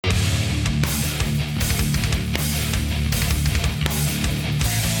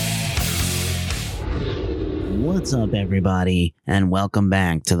What's up, everybody, and welcome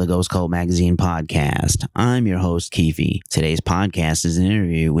back to the Ghost Cult Magazine podcast. I'm your host, Keefe. Today's podcast is an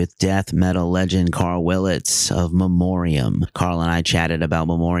interview with death metal legend Karl Willets of Memoriam. Karl and I chatted about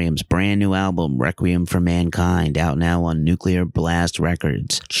Memoriam's brand new album, Requiem for Mankind, out now on Nuclear Blast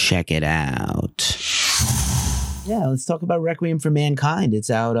Records. Check it out. Yeah, let's talk about Requiem for Mankind. It's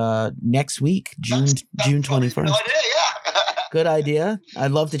out next week, June 21st. No idea, yeah. Good idea.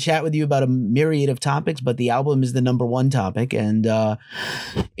 I'd love to chat with you about a myriad of topics, but the album is the number one topic, and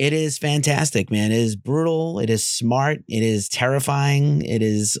it is fantastic, man. It is brutal. It is smart. It is terrifying. It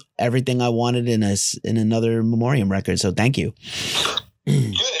is everything I wanted in another Memoriam record. So thank you. Good.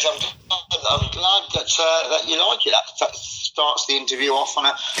 I'm glad that you like it. That starts the interview off on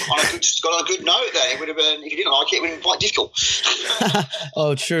a good note. Then it would have been, if you didn't like it, it would have been quite difficult.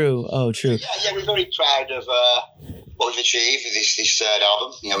 Oh, true. Yeah. We're very proud of what we've achieved with this third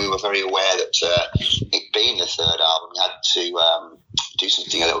album. You know, we were very aware that it being the third album, we had to do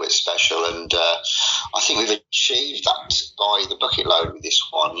something a little bit special, and I think we've achieved that by the bucket load with this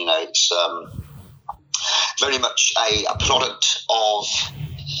one. You know, it's very much a product of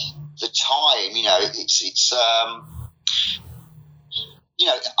the time. You know, it's you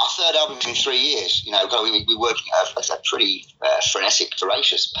know, our third album's in 3 years. You know, we're working at a pretty frenetic,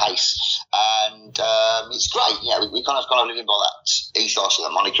 voracious pace, and it's great. You know, we kind of living by that ethos and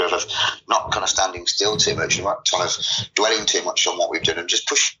that moniker of not kind of standing still too much and not kind of dwelling too much on what we've done, and just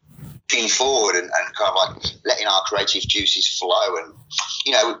pushing forward and kind of like letting our creative juices flow. And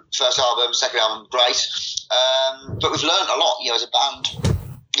you know, first album, second album, great, but we've learned a lot. You know, as a band.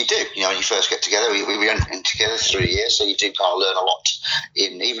 You do, you know, when you first get together, we went in together 3 years, so you do kind of learn a lot.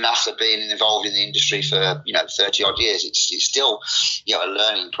 Even after being involved in the industry for 30 odd years, it's still a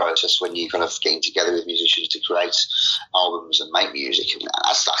learning process when you kind of getting together with musicians to create albums and make music, and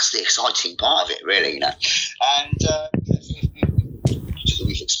that's the exciting part of it, really, you know. And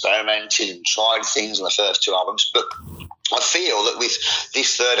we've experimented and tried things on the first two albums, but I feel that with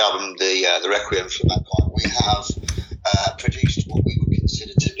this third album, the Requiem for Mankind, we have produced what we would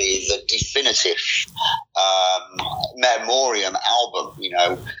consider to be the definitive Memoriam album. You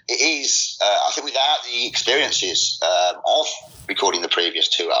know, it is, I think without the experiences of recording the previous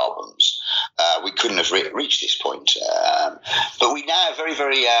two albums, we couldn't have reached this point. But we now are very,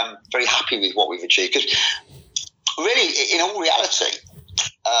 very, very happy with what we've achieved, because really, in all reality,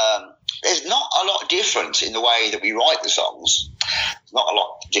 there's not a lot different in the way that we write the songs. There's not a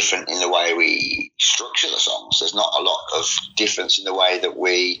lot different in the way we structure the songs. There's not a lot of difference in the way that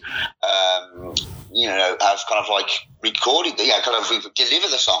we, have kind of like recorded, we deliver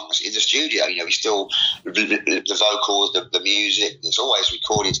the songs in the studio. You know, we still, the vocals, the music, it's always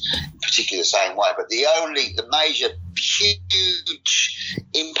recorded in particularly the same way. But the major huge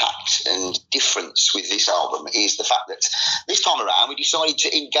impact and difference with this album is the fact that this time around we decided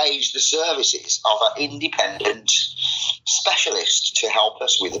to engage the services of an independent specialist to help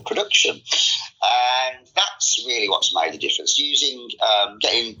us with the production, and that's really what's made the difference.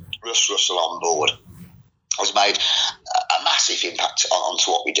 Getting Russ Russell on board has made a massive impact onto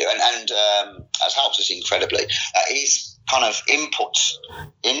what we do, and has helped us incredibly. His kind of input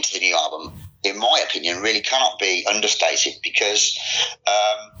into the new album, in my opinion, really cannot be understated, because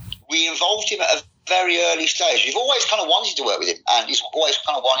we involved him at a very early stage. We've always kind of wanted to work with him, and he's always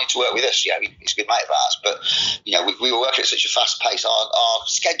kind of wanted to work with us. You know, he's a good mate of ours, but you know, we were working at such a fast pace, our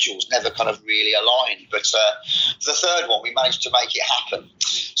schedules never kind of really aligned. But the third one, we managed to make it happen.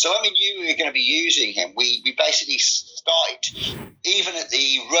 So when we knew we were going to be using him, we basically started, even at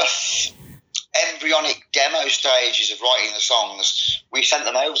the rough embryonic demo stages of writing the songs, we sent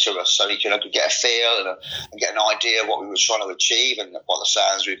them over to us so he could get a feel and get an idea of what we were trying to achieve and what the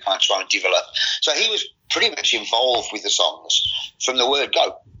sounds we were kind of trying to develop. So he was pretty much involved with the songs from the word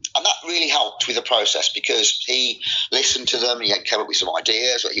go. And that really helped with the process, because he listened to them, he came up with some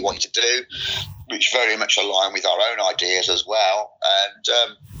ideas, what he wanted to do, which very much aligned with our own ideas as well.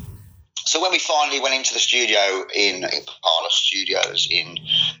 And so when we finally went into the studio in Karl Studios in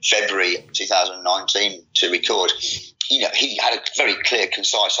February 2019 to record, you know, he had a very clear,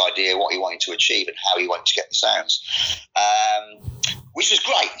 concise idea what he wanted to achieve and how he wanted to get the sounds, which was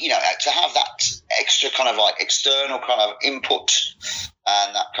great. You know, to have that extra kind of like external kind of input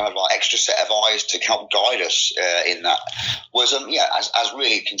and that kind of like extra set of eyes to help guide us in that was, has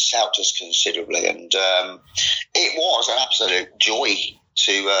really helped us considerably. And it was an absolute joy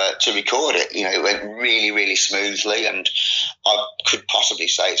to record it. It went really, really smoothly, and I could possibly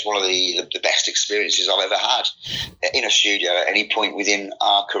say it's one of the best experiences I've ever had in a studio at any point within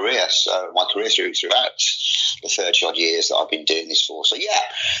our career. So my career throughout the 30 odd years that I've been doing this for. So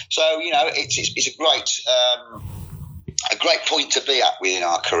it's a great point to be at within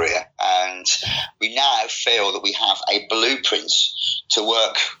our career, and we now feel that we have a blueprint to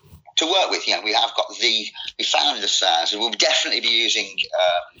work with. We found the sounds, and we'll definitely be using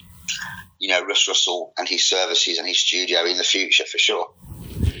Russ Russell and his services and his studio in the future for sure.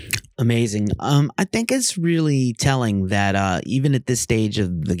 Amazing. I think it's really telling that even at this stage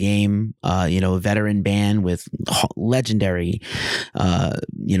of the game, a veteran band with legendary,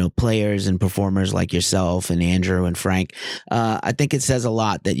 players and performers like yourself and Andrew and Frank, I think it says a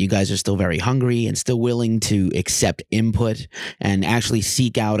lot that you guys are still very hungry and still willing to accept input and actually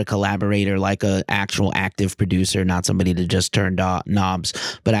seek out a collaborator like a actual active producer, not somebody to just turn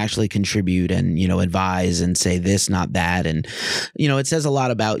knobs, but actually contribute and, advise and say this, not that. And, it says a lot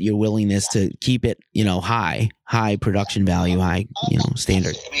about your willingness to keep it, high production value, high,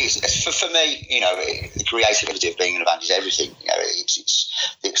 standard. I mean, for me, the creativity of being in a band is everything.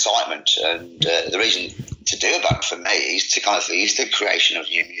 It's the excitement, and the reason to do a band for me is is the creation of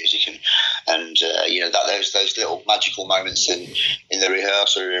new music, and those little magical moments in the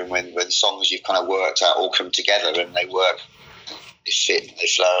rehearsal room when the songs you've kind of worked out all come together and they work. They fit, they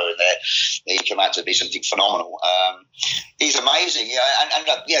flow, and they come out to be something phenomenal. He's amazing, and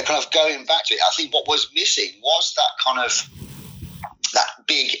kind of going back to it, I think what was missing was that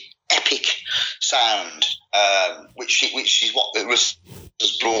big epic sound, which is what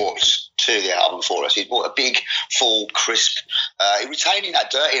has brought to the album for us. He's brought a big, full, crisp, retaining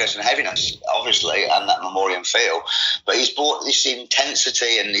that dirtiness and heaviness, obviously, and that Memoriam feel, but he's brought this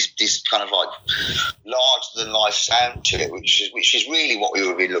intensity and this kind of like larger-than-life sound to it, which is really what we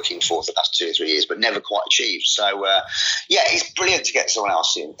were been looking for the past 2 or 3 years, but never quite achieved. So, it's brilliant to get someone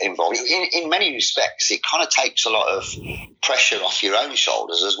else involved. In many respects, it kind of takes a lot of pressure off your own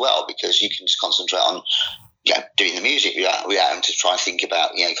shoulders as well, because you can just concentrate on doing the music without having to try and think about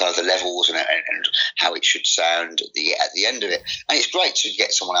kind of the levels and how it should sound at the end of it. And it's great to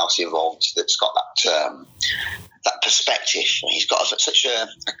get someone else involved that's got that perspective. I mean, he's got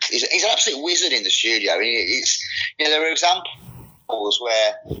he's an absolute wizard in the studio. There are examples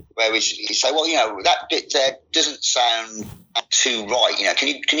where we say, well, that bit there doesn't sound too right. Can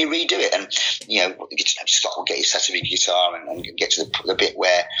you redo it? And Scott will get his set of guitar and get to the bit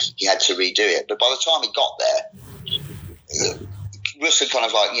where he had to redo it. But by the time he got there, Russell kind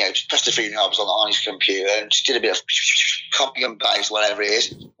of just pressed a few knobs on his computer and just did a bit of copy and paste, whatever it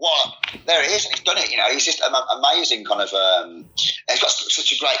is. Well, there it is, and he's done it. He's just an amazing kind of. He's got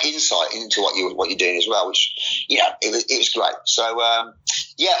such a great insight into what you're doing as well, which it was great. So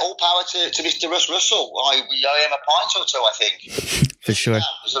all power to Mr. Russ Russell. We owe him a pint or two, I think. For sure.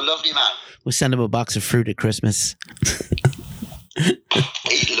 He's a lovely man. We'll send him a box of fruit at Christmas.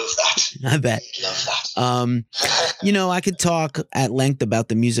 He'd love that. I bet. He'd love that. I could talk at length about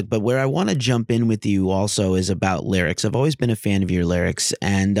the music, but where I want to jump in with you also is about lyrics. I've always been a fan of your lyrics,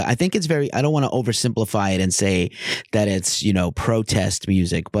 and I think it's I don't want to oversimplify it and say that it's, protest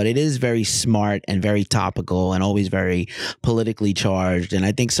music, but it is very smart and very topical and always very politically charged. And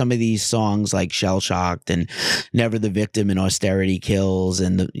I think some of these songs like Shell Shocked and Never the Victim and Austerity Kills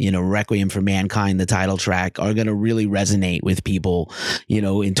and the, Requiem for Mankind, the title track, are going to really resonate with people,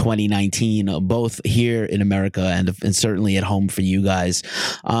 in 2019, both here in America and certainly at home for you guys.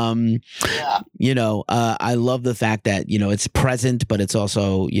 I love the fact that, it's present, but it's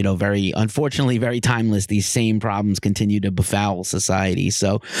also, unfortunately very timeless. These same problems continue to befoul society.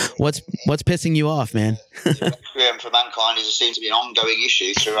 So what's pissing you off, man? Requiem for Mankind seems to be an ongoing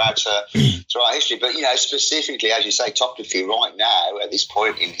issue throughout history. But, specifically, as you say, topically right now, at this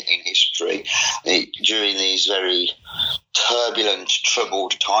point in history, during these very turbulent,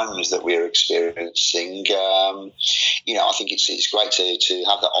 troubled times that we're experiencing, I think it's great to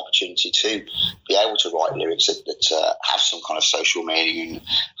have that opportunity to be able to write lyrics that have some kind of social meaning and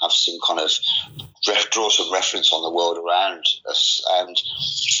have some kind of draw some reference on the world around us. And,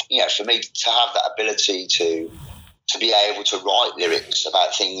 for me to have that ability to be able to write lyrics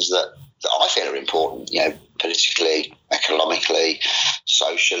about things that I feel are important, politically, economically,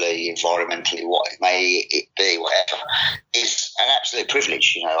 socially, environmentally, what it may be, whatever, is an absolute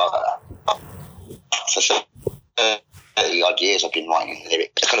privilege. For 30 odd years I've been writing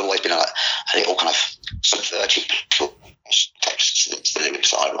lyrics. It's kind of always been a little kind of subverted texts to the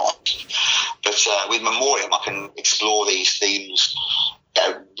lyrics I write. But with Memoriam, I can explore these themes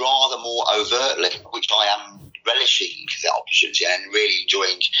rather more overtly, which I am relishing the opportunity and really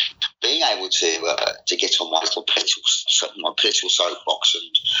enjoying being able to get on my political soapbox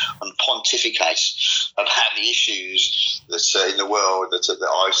and pontificate about the issues that in the world that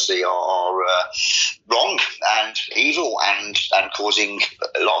I see are wrong and evil and causing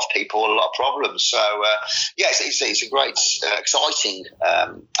a lot of people a lot of problems. So it's a great, exciting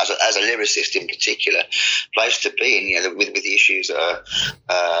as a lyricist in particular place to be in. With the issues that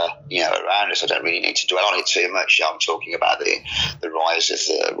are around us, I don't really need to dwell on it too much. I'm talking about the rise of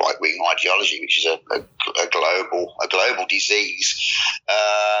the right wing ideology, which is a global disease.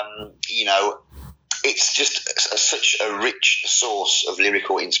 It's just such a rich source of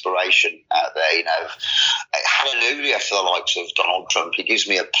lyrical inspiration out there. Hallelujah for the likes of Donald Trump. He gives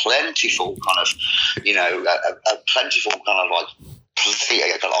me a plentiful kind of, a plentiful kind of like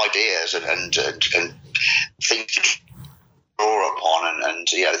ideas and things to draw upon, and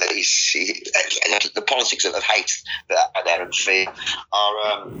the politics of hate that are out there and fear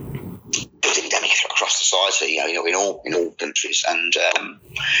are endemic across society, in all countries, and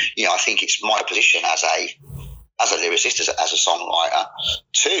I think it's my position as a lyricist, as a songwriter,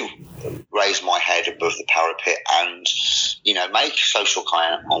 to raise my head above the parapet and make social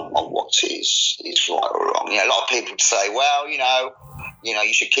comment on what is right or wrong. A lot of people say, well,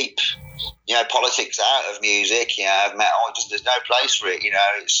 you should keep politics out of music, of metal. There's no place for it.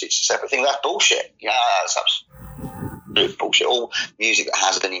 It's a separate thing. That's bullshit. That's absolute bullshit. All music that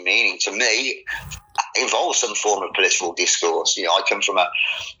has any meaning to me involves some form of political discourse. I come from a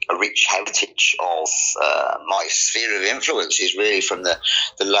rich heritage of my sphere of influence is really from the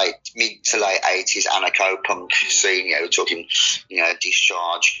mid to late 80s anarcho-punk scene. We're talking,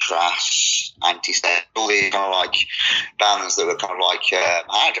 Discharge, Crass, Anti-Step, all these kind of like bands that were kind of like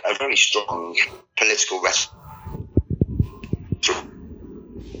had a very strong political rhetoric.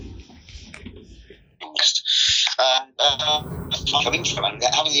 Coming from and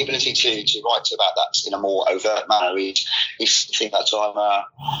having the ability to write about that in a more overt manner is something that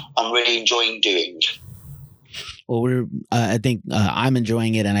I'm really enjoying doing. Well, I think I'm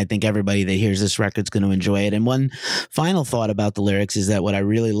enjoying it, and I think everybody that hears this record's going to enjoy it. And one final thought about the lyrics is that what I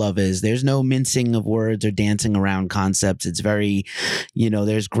really love is there's no mincing of words or dancing around concepts. It's very,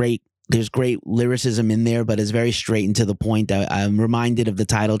 there's great lyricism in there, but it's very straight and to the point. I'm reminded of the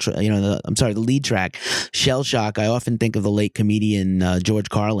title, the lead track, Shell Shock. I often think of the late comedian George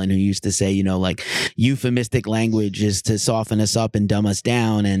Carlin, who used to say, euphemistic language is to soften us up and dumb us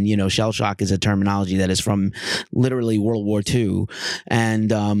down. And, shell shock is a terminology that is from literally World War II and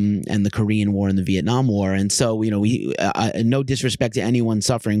the Korean War and the Vietnam War. And so, no disrespect to anyone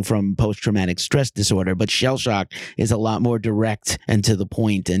suffering from post-traumatic stress disorder, but shell shock is a lot more direct and to the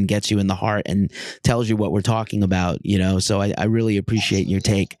point and gets you in the heart and tells you what we're talking about, so I really appreciate your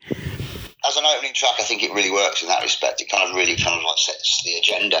take. As an opening track, I think it really works in that respect. It kind of like sets the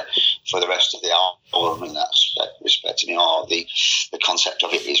agenda for the rest of the album in that respect. The concept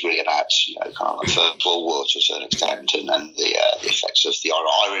of it is really about, kind of like First World War to a certain extent, and the effects of the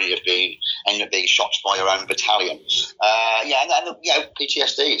irony of ending up being shot by your own battalion.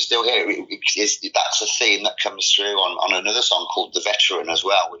 PTSD is still here. That's a theme that comes through on another song called The Veteran as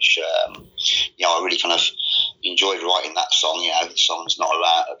well, which, I really kind of enjoyed writing that song. The song's not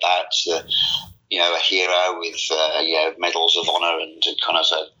about a hero with medals of honor and kind of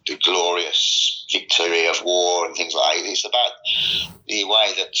the glorious victory of war and things like that. It's about the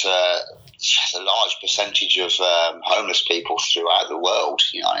way that a large percentage of homeless people throughout the world,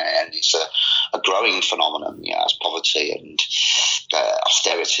 and it's a growing phenomenon, as poverty and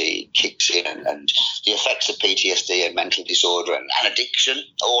austerity kicks in, and the effects of PTSD and mental disorder and addiction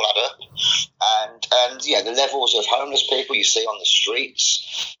all add up, and the levels of homeless people you see on the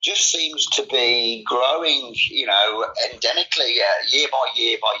streets just seems to be growing, endemically, year by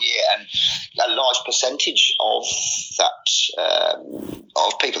year by year, and a large percentage of that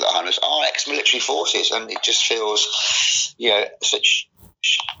of people that are homeless are ex-military forces, and it just feels, such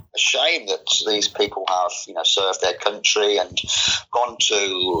a shame that these people have, served their country and gone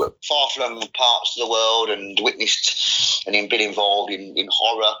to far-flung parts of the world and witnessed and been involved in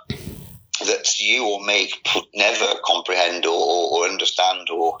horror that you or me could never comprehend or understand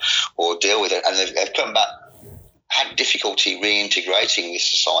or deal with it, and they've come back, had difficulty reintegrating with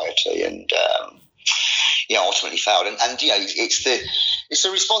society, and ultimately failed. And it's the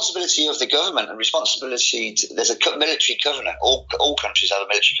responsibility of the government and responsibility. There's a military covenant. All countries have a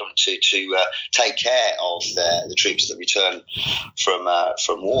military covenant to take care of the troops that return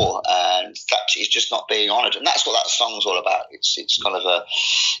from war, and that is just not being honoured. And that's what that song's all about. It's kind of a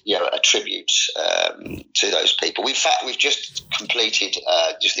tribute to those people. In fact, we've just completed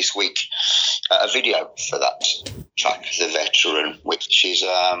just this week a video for that track, The Veteran, which is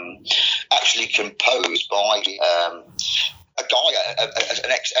actually composed by a guy,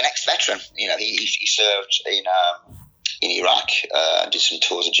 an ex-veteran. You know, he served in Iraq, did some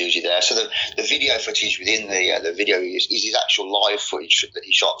tours of duty there. So the video footage within the video is his actual live footage that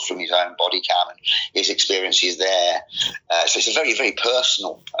he shot from his own body cam and his experiences there. So it's a very, very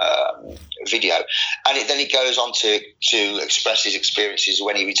personal video. And then he goes on to express his experiences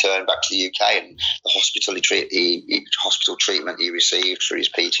when he returned back to the UK and the hospital treatment he received for his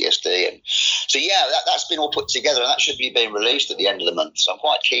PTSD. And so, yeah, that's been all put together, and that should be being released at the end of the month. So I'm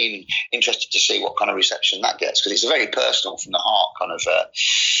quite keen, interested to see what kind of reception that gets, because it's a very personal, from the heart kind of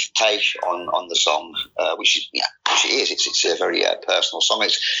take on the song, which it is. It's a very personal song.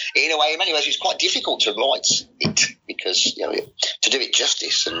 It's, in a way, in many ways, it's quite difficult to write it, because to do it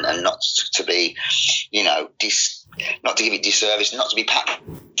justice and not to be, not to give it disservice, and not to be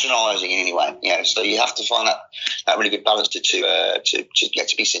patronising in any way. So you have to find that really good balance to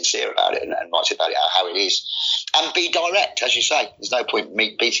be sincere about it and write about it how it is, and be direct, as you say. There's no point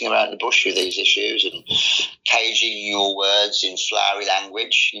me beating around the bush with these issues and caging your words in flowery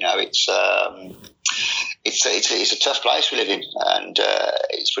language. It's a tough place we live in, and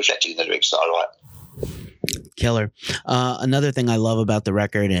it's reflected in the lyrics that I write. Killer. Another thing I love about the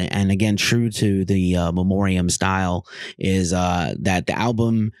record, and again, true to the Memoriam style, is that the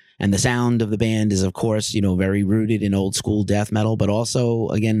album and the sound of the band is, of course, very rooted in old school death metal, but also,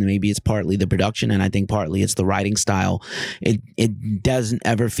 again, maybe it's partly the production, and I think partly it's the writing style. It doesn't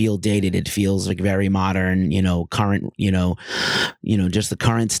ever feel dated. It feels like very modern, current, just the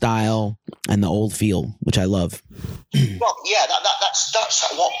current style and the old feel, which I love. Well, yeah, that's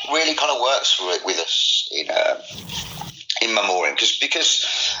what really kind of works with us in Memoriam,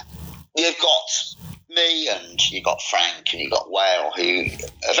 because you've got me and you've got Frank and you've got Whale, who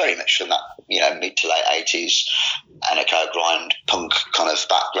are very much from that mid to late 80s anarcho grind punk kind of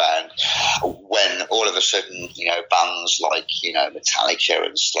background, when all of a sudden bands like Metallica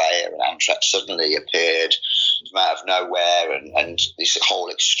and Slayer and Anthrax suddenly appeared from out of nowhere, and this whole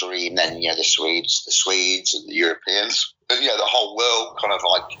extreme, then the Swedes and the Europeans, the whole world kind of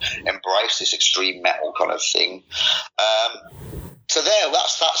like embraced this extreme metal kind of thing. So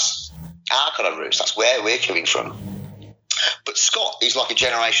that's our kind of roots. That's where we're coming from. But Scott is like a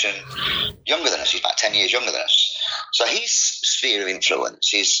generation younger than us. He's about 10 years younger than us. So his sphere of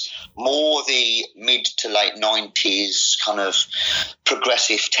influence is more the mid to late 90s kind of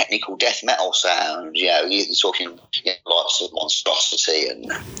progressive technical death metal sound. You're talking lots of Monstrosity and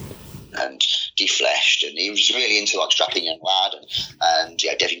Defleshed, and he was really into like Strapping Young Lad and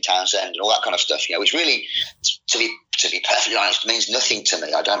Devin Townsend and all that kind of stuff, which really, to be perfectly honest, means nothing to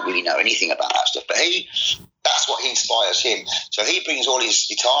me. I don't really know anything about that stuff, but that's what inspires him. So he brings all his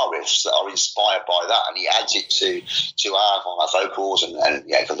guitar riffs that are inspired by that, and he adds it to our vocals and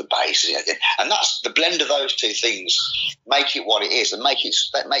for the bass, and that's the blend of those two things make it what it is, and make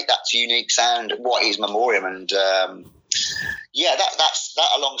that unique sound what is Memoriam. And that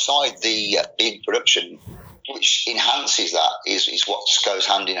alongside the big production, which enhances that, is what goes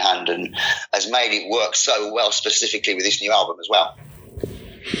hand in hand and has made it work so well, specifically with this new album as well.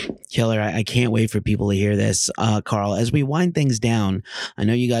 Killer. I can't wait for people to hear this. Karl, as we wind things down, I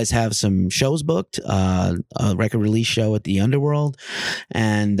know you guys have some shows booked, a record release show at the Underworld,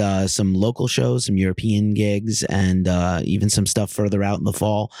 and some local shows, some European gigs, and even some stuff further out in the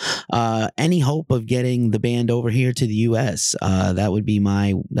fall. Any hope of getting the band over here to the U.S.?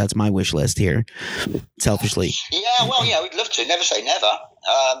 That's my wish list here, selfishly. Yeah, well, we'd love to. Never say never.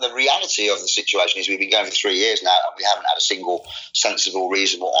 The reality of the situation is we've been going for 3 years now, and we haven't had a single sensible,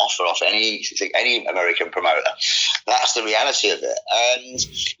 reasonable offer off any American promoter. That's the reality of it. And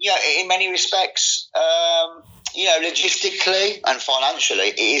in many respects, logistically and financially,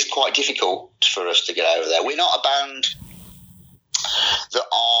 it is quite difficult for us to get over there. We're not a band that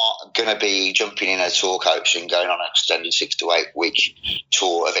are going to be jumping in a tour coach and going on an extended 6 to 8 week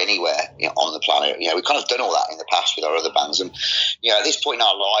tour of anywhere on the planet. We've kind of done all that in the past with our other bands, and at this point in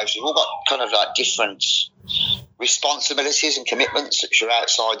our lives, we've all got kind of like different responsibilities and commitments that are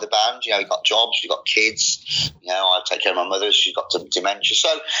outside the band. We've got jobs, we've got kids. I take care of my mother, she's got some dementia. So,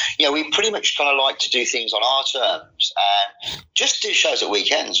 we pretty much kind of like to do things on our terms and just do shows at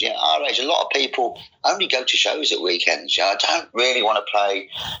weekends. Our age, a lot of people only go to shows at weekends. I don't really want to play,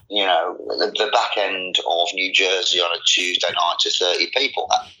 the back end of New Jersey on a Tuesday night to 30 people.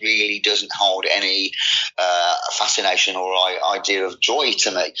 That really doesn't hold any fascination or idea of joy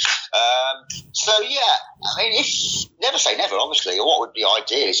to me. If never say never, obviously. What would be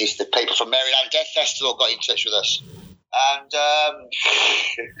ideal is if the people from Maryland Death Festival got in touch with us and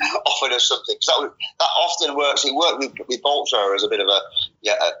offered us something. So that often works. It worked with Bolt Thrower as a bit of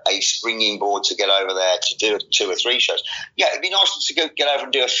a springing board to get over there to do 2 or 3 shows. Yeah, it'd be nice to get over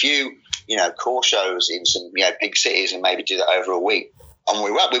and do a few, core shows in some big cities and maybe do that over a week. And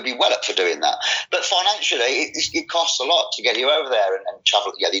we'd be well up for doing that. But financially, it costs a lot to get you over there and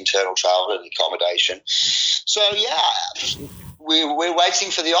travel, the internal travel and the accommodation. So, we're waiting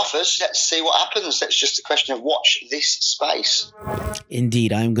for the offers. Let's see what happens. It's just a question of watch this space.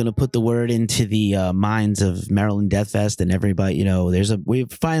 Indeed. I'm going to put the word into the minds of Maryland Death Fest and everybody.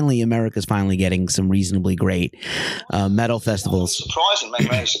 America's finally getting some reasonably great metal festivals. It's surprising, maybe,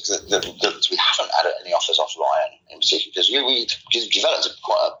 that we haven't had any offers off Ryan in particular, because we developed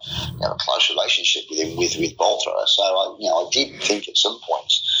quite a close relationship with him with Bolt Thrower. So I did think at some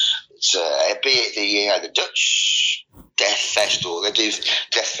point, be it the Dutch Death Fest, or they do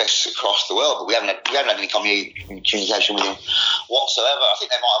Death Fests across the world, but we haven't had any communication with him whatsoever. I think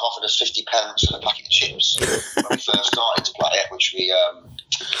they might have offered us £50 and a packet of chips when we first started to play it, which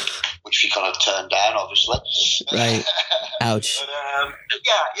we kind of turned down, obviously. Right. Ouch. But,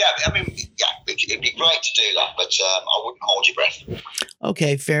 it'd be great to do that, but I wouldn't hold your breath.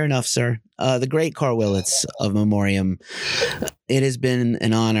 Okay, fair enough, sir. The great Karl Willets of Memoriam. It has been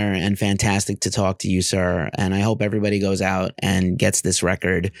an honor and fantastic to talk to you, sir. And I hope everybody goes out and gets this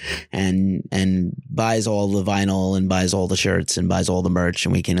record and buys all the vinyl and buys all the shirts and buys all the merch,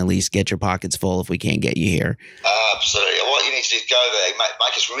 and we can at least get your pockets full if we can't get you here. Absolutely. What you need to do is go there,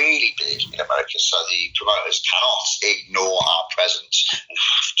 make us really big in America, so the promoters cannot ignore our presence and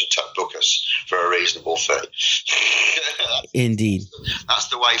have to book us for a reasonable fee. Indeed. That's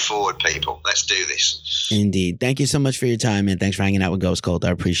the way forward, people. Let's do this. Indeed. Thank you so much for your time, and thanks for hanging out with Ghost Cult. I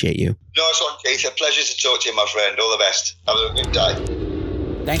appreciate you. Nice one, Keith. A pleasure to talk to you, my friend. All the best. Have a good day.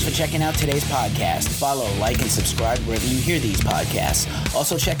 Thanks for checking out today's podcast. Follow, like, and subscribe wherever you hear these podcasts.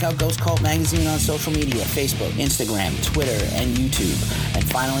 Also, check out Ghost Cult Magazine on social media, Facebook, Instagram, Twitter, and YouTube. And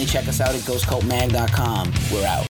finally, check us out at ghostcultmag.com. We're out.